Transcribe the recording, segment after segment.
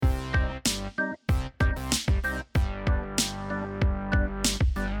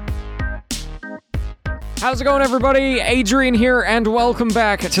How's it going, everybody? Adrian here, and welcome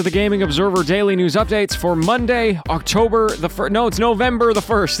back to the Gaming Observer Daily News Updates for Monday, October the 1st. No, it's November the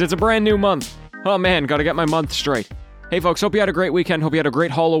 1st. It's a brand new month. Oh man, gotta get my month straight. Hey folks, hope you had a great weekend, hope you had a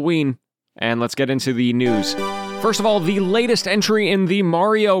great Halloween, and let's get into the news. First of all, the latest entry in the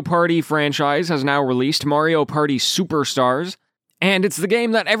Mario Party franchise has now released, Mario Party Superstars, and it's the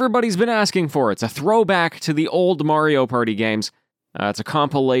game that everybody's been asking for. It's a throwback to the old Mario Party games. It's a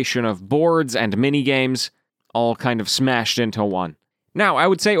compilation of boards and mini-games, all kind of smashed into one. Now, I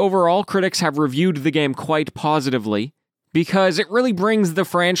would say overall, critics have reviewed the game quite positively, because it really brings the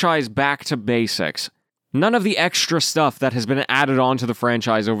franchise back to basics. None of the extra stuff that has been added onto the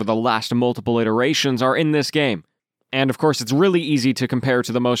franchise over the last multiple iterations are in this game. And of course, it's really easy to compare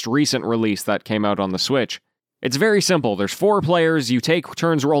to the most recent release that came out on the Switch. It's very simple. There's 4 players, you take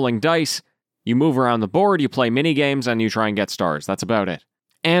turns rolling dice, you move around the board, you play mini-games, and you try and get stars. That's about it.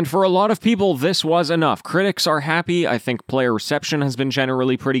 And for a lot of people, this was enough. Critics are happy. I think player reception has been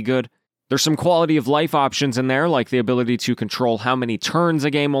generally pretty good. There's some quality of life options in there, like the ability to control how many turns a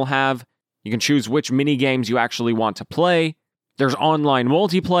game will have. You can choose which mini-games you actually want to play. There's online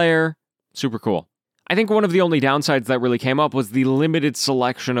multiplayer. Super cool. I think one of the only downsides that really came up was the limited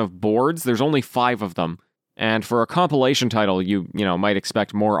selection of boards. There's only 5 of them. And for a compilation title, you might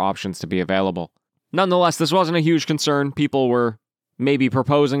expect more options to be available. Nonetheless, this wasn't a huge concern. People were maybe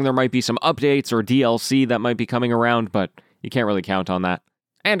proposing there might be some updates or DLC that might be coming around, but you can't really count on that.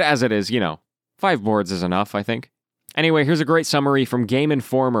 And as it is, 5 boards is enough, I think. Anyway, here's a great summary from Game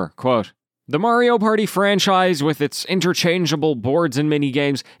Informer. Quote, "The Mario Party franchise, with its interchangeable boards and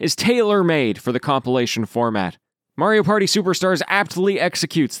minigames, is tailor-made for the compilation format. Mario Party Superstars aptly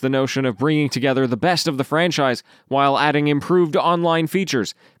executes the notion of bringing together the best of the franchise while adding improved online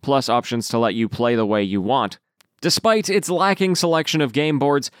features, plus options to let you play the way you want. Despite its lacking selection of game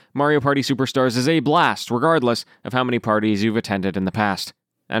boards, Mario Party Superstars is a blast, regardless of how many parties you've attended in the past."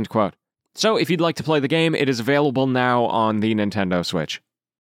 End quote. So, if you'd like to play the game, it is available now on the Nintendo Switch.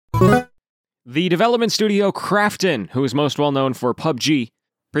 The development studio Krafton, who is most well known for PUBG,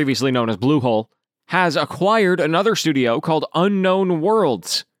 previously known as Bluehole, has acquired another studio called Unknown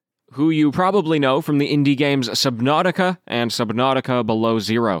Worlds, who you probably know from the indie games Subnautica and Subnautica Below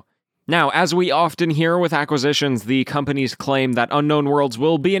Zero. Now, as we often hear with acquisitions, the companies claim that Unknown Worlds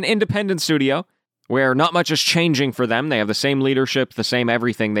will be an independent studio, where not much is changing for them. They have the same leadership, the same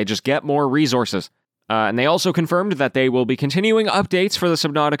everything, they just get more resources. And they also confirmed that they will be continuing updates for the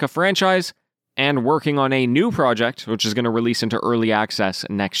Subnautica franchise, and working on a new project, which is going to release into early access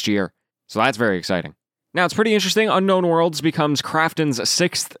next year. So that's very exciting. Now, it's pretty interesting. Unknown Worlds becomes Krafton's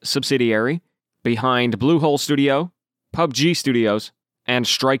 6th subsidiary, behind Bluehole Studio, PUBG Studios, and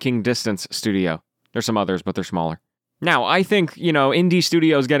Striking Distance Studio. There's some others, but they're smaller. Now, I think, indie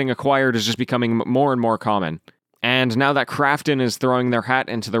studios getting acquired is just becoming more and more common. And now that Krafton is throwing their hat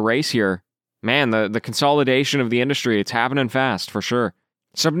into the race here, man, the consolidation of the industry, it's happening fast, for sure.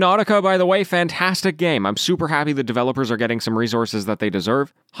 Subnautica, by the way, fantastic game. I'm super happy the developers are getting some resources that they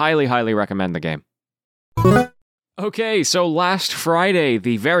deserve. Highly, highly recommend the game. Okay, so last Friday,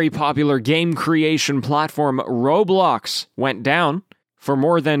 the very popular game creation platform Roblox went down for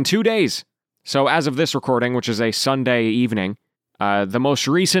more than 2 days. So as of this recording, which is a Sunday evening, the most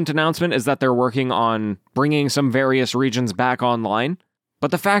recent announcement is that they're working on bringing some various regions back online.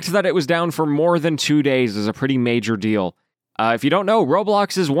 But the fact that it was down for more than 2 days is a pretty major deal. If you don't know,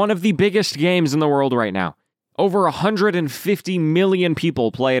 Roblox is one of the biggest games in the world right now. Over 150 million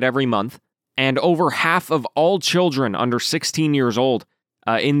people play it every month, and over half of all children under 16 years old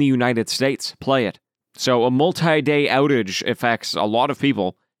in the United States play it. So a multi-day outage affects a lot of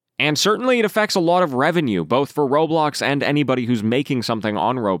people, and certainly it affects a lot of revenue, both for Roblox and anybody who's making something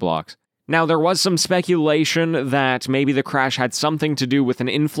on Roblox. Now, there was some speculation that maybe the crash had something to do with an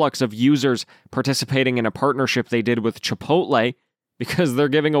influx of users participating in a partnership they did with Chipotle, because they're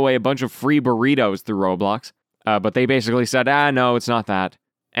giving away a bunch of free burritos through Roblox. But they basically said, no, it's not that.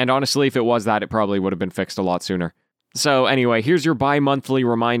 And honestly, if it was that, it probably would have been fixed a lot sooner. So anyway, here's your bi-monthly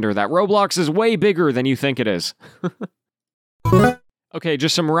reminder that Roblox is way bigger than you think it is. Okay,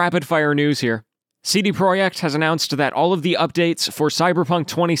 just some rapid-fire news here. CD Projekt has announced that all of the updates for Cyberpunk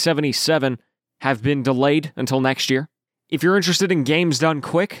 2077 have been delayed until next year. If you're interested in games done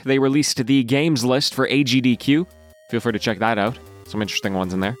quick, they released the games list for AGDQ. Feel free to check that out. Some interesting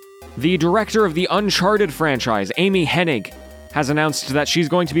ones in there. The director of the Uncharted franchise, Amy Hennig, has announced that she's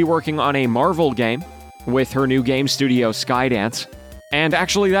going to be working on a Marvel game with her new game studio, Skydance. And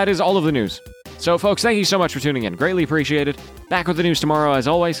actually, that is all of the news. So folks, thank you so much for tuning in. Greatly appreciated. Back with the news tomorrow, as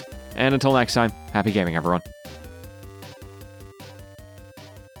always. And until next time, happy gaming, everyone.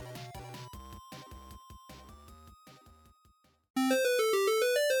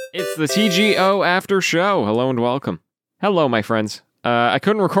 the TGO After Show. Hello and welcome. Hello, my friends. I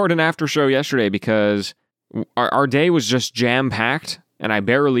couldn't record an after show yesterday because our day was just jam-packed, and I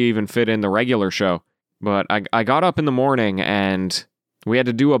barely even fit in the regular show. But I got up in the morning, and we had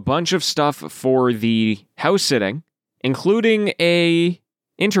to do a bunch of stuff for the house sitting, including a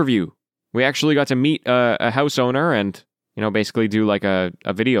interview. We actually got to meet a house owner and, basically do like a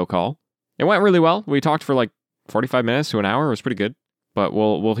video call. It went really well. We talked for like 45 minutes to an hour. It was pretty good. But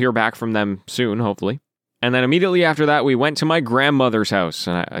we'll hear back from them soon, hopefully. And then immediately after that, we went to my grandmother's house.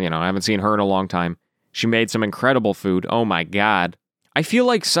 And I haven't seen her in a long time. She made some incredible food. Oh my God. I feel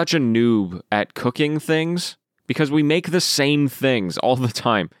like such a noob at cooking things because we make the same things all the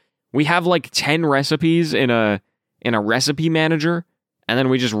time. We have like 10 recipes in a recipe manager, and then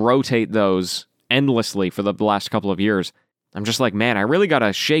we just rotate those endlessly for the last couple of years. I'm just like, man, I really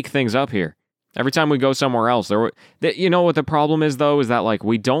gotta shake things up here. Every time we go somewhere else, you know what the problem is, though, is that like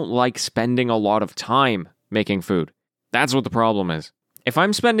we don't like spending a lot of time making food. That's what the problem is. If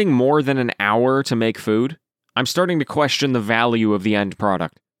I'm spending more than an hour to make food, I'm starting to question the value of the end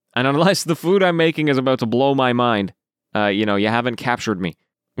product. And unless the food I'm making is about to blow my mind, you haven't captured me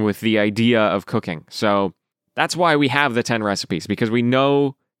with the idea of cooking. So that's why we have the 10 recipes, because we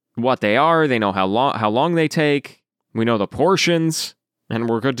know what they are, they know how long they take, we know the portions, and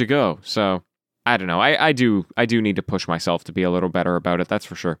we're good to go. So I don't know. I do need to push myself to be a little better about it, that's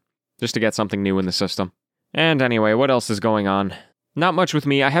for sure. Just to get something new in the system. And anyway, what else is going on? Not much with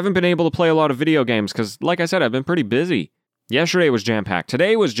me. I haven't been able to play a lot of video games because, like I said, I've been pretty busy. Yesterday was jam-packed.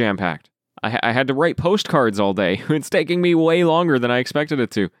 Today was jam-packed. I had to write postcards all day. It's taking me way longer than I expected it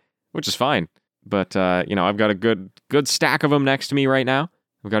to, which is fine. But, I've got a good stack of them next to me right now.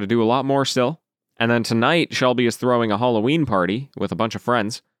 I've got to do a lot more still. And then tonight, Shelby is throwing a Halloween party with a bunch of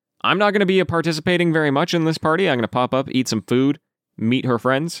friends. I'm not going to be participating very much in this party. I'm going to pop up, eat some food, meet her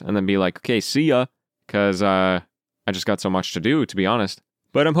friends, and then be like, okay, see ya. Because I just got so much to do, to be honest.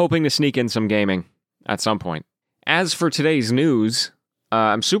 But I'm hoping to sneak in some gaming at some point. As for today's news,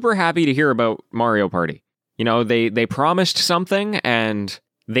 I'm super happy to hear about Mario Party. They promised something, and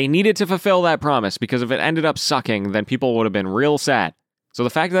they needed to fulfill that promise, because if it ended up sucking, then people would have been real sad. So the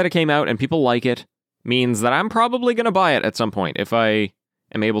fact that it came out and people like it means that I'm probably going to buy it at some point if I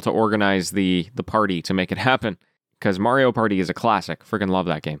am able to organize the party to make it happen. Because Mario Party is a classic. Freaking love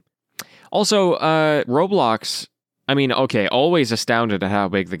that game. Also, Roblox, always astounded at how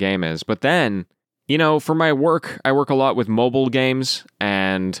big the game is. But then, for my work, I work a lot with mobile games,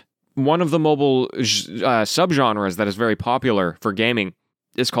 and one of the mobile subgenres that is very popular for gaming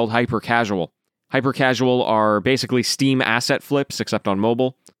is called hyper-casual. Hyper-casual are basically Steam asset flips, except on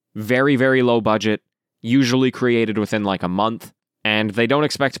mobile. Very, very low budget, usually created within like a month, and they don't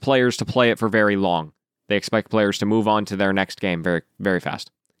expect players to play it for very long. They expect players to move on to their next game very, very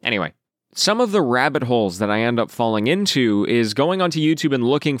fast. Anyway, some of the rabbit holes that I end up falling into is going onto YouTube and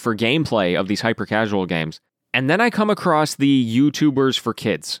looking for gameplay of these hyper-casual games. And then I come across the YouTubers for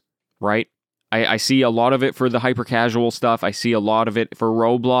kids, right? I see a lot of it for the hyper-casual stuff. I see a lot of it for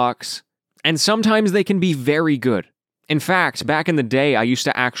Roblox. And sometimes they can be very good. In fact, back in the day, I used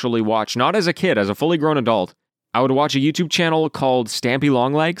to actually watch, not as a kid, as a fully grown adult, I would watch a YouTube channel called Stampy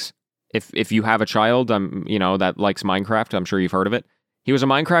Longlegs. If you have a child, that likes Minecraft, I'm sure you've heard of it. He was a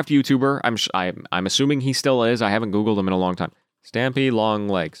Minecraft YouTuber. I'm assuming he still is. I haven't Googled him in a long time. Stampy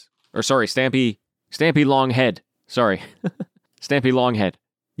Longlegs. Or sorry, Stampy Longhead. Sorry. Stampy Longhead.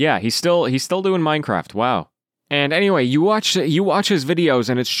 Yeah, he's still doing Minecraft. Wow. And anyway, you watch his videos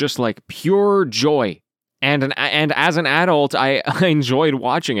and it's just like pure joy. And as an adult, I enjoyed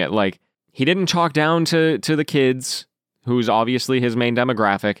watching it. Like, he didn't talk down to the kids, who's obviously his main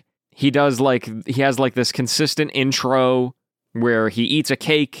demographic. He has this consistent intro where he eats a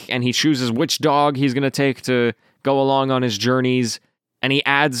cake and he chooses which dog he's going to take to go along on his journeys. And he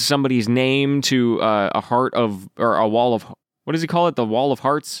adds somebody's name to a wall of, what does he call it? The wall of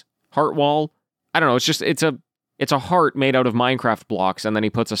hearts? Heart wall? I don't know. It's a heart made out of Minecraft blocks, and then he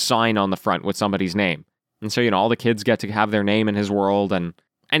puts a sign on the front with somebody's name. And so, all the kids get to have their name in his world. And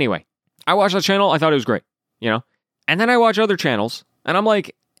anyway, I watched that channel. I thought it was great, And then I watch other channels, and I'm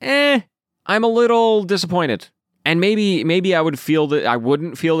like, I'm a little disappointed. And maybe I wouldn't feel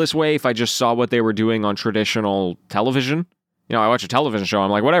this way if I just saw what they were doing on traditional television. I watch a television show, I'm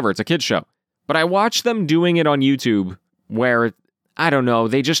like, whatever, it's a kid's show. But I watch them doing it on YouTube where, I don't know,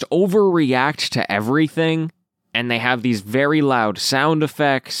 they just overreact to everything. And they have these very loud sound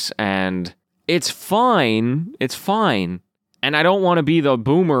effects, and it's fine. It's fine. And I don't want to be the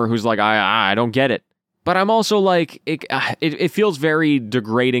boomer who's like, I don't get it. But I'm also like, it feels very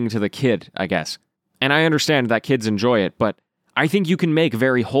degrading to the kid, I guess. And I understand that kids enjoy it, but I think you can make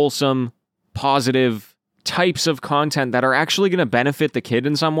very wholesome, positive types of content that are actually going to benefit the kid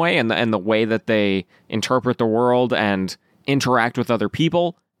in some way and the way that they interpret the world and interact with other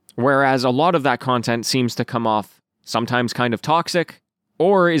people. Whereas a lot of that content seems to come off sometimes kind of toxic,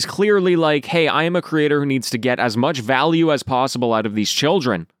 or is clearly like, hey, I am a creator who needs to get as much value as possible out of these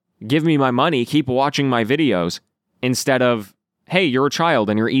children. Give me my money, keep watching my videos, instead of, hey, you're a child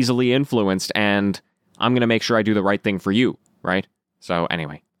and you're easily influenced and I'm going to make sure I do the right thing for you, right? So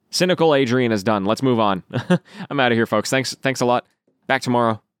anyway, cynical Adrian is done. Let's move on. I'm out of here, folks. Thanks a lot. Back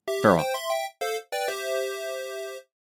tomorrow. Farewell.